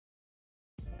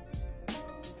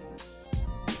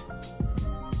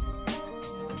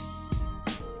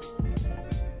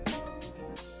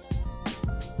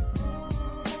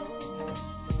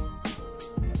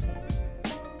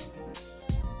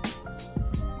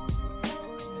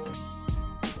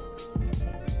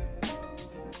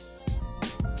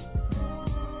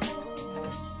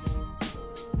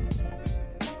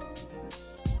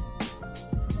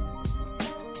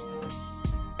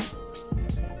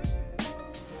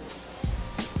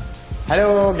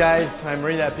Hello guys, I'm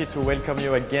really happy to welcome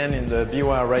you again in the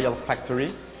Biwaa Royal Factory.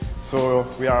 So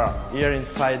we are here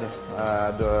inside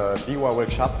the Biwaa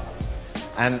workshop,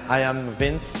 and I am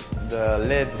Vince, the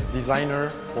lead designer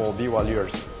for Biwaa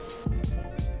lures.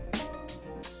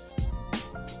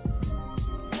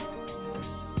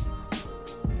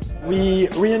 We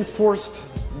reinforced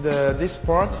this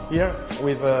part here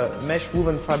with a mesh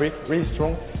woven fabric, really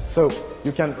strong, so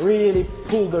you can really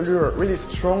pull the lure really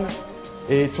strong.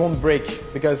 It won't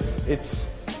break because it's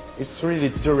really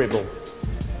durable.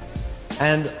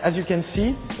 And as you can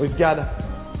see, we've got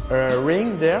a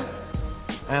ring there,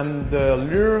 and the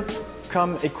lure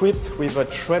comes equipped with a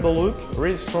treble hook,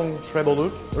 really strong treble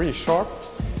hook, really sharp.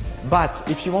 But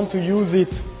if you want to use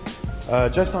it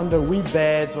just on the weed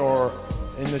beds or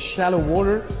in the shallow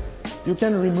water, you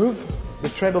can remove the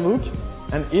treble hook,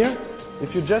 and here,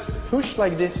 if you just push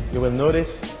like this, you will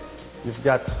notice you've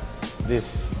got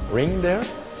this ring there.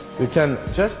 You can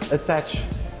just attach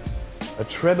a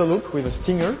treble hook with a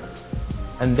stinger,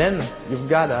 and then you've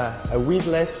got a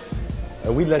weedless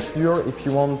lure if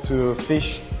you want to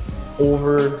fish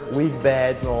over weed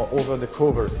beds or over the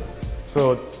cover.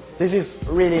 So this is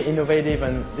really innovative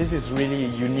and this is really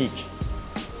unique.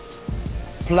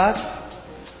 Plus,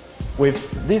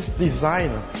 with this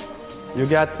design, you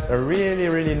got a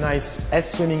really nice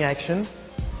S-swimming action,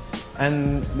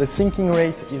 and the sinking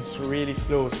rate is really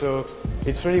slow, so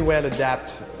it's really well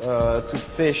adapted to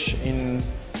fish in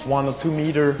 1 or 2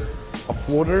 meters of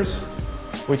waters,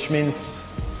 which means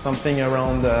something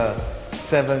around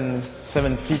 7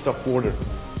 feet of water.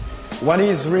 What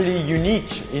is really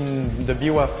unique in the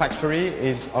Biwaa factory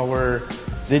is our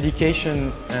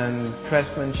dedication and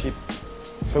craftsmanship.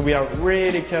 So we are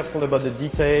really careful about the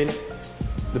detail,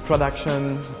 the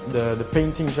production, the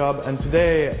painting job, and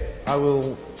today I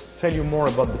will tell you more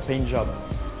about the paint job.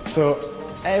 So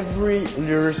every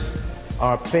lures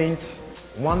are painted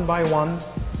one by one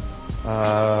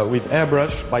with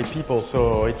airbrush by people.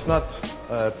 So it's not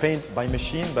paint by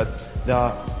machine, but they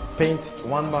are painted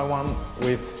one by one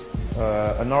with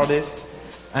an artist.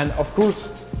 And of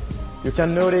course, you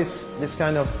can notice this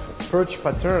kind of perch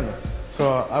pattern.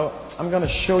 So I'm going to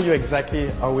show you exactly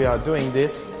how we are doing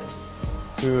this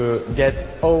to get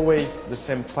always the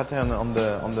same pattern on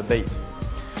the bait.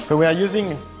 So we are using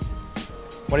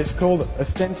what is called a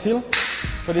stencil.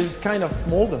 So this is kind of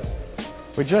mold.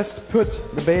 We just put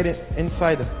the bait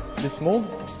inside this mold,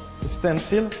 the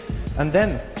stencil, and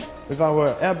then with our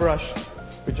airbrush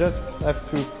we just have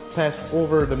to pass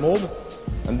over the mold,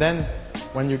 and then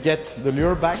when you get the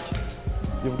lure back,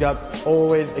 you've got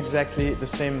always exactly the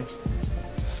same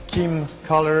skim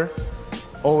color,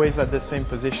 always at the same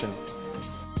position.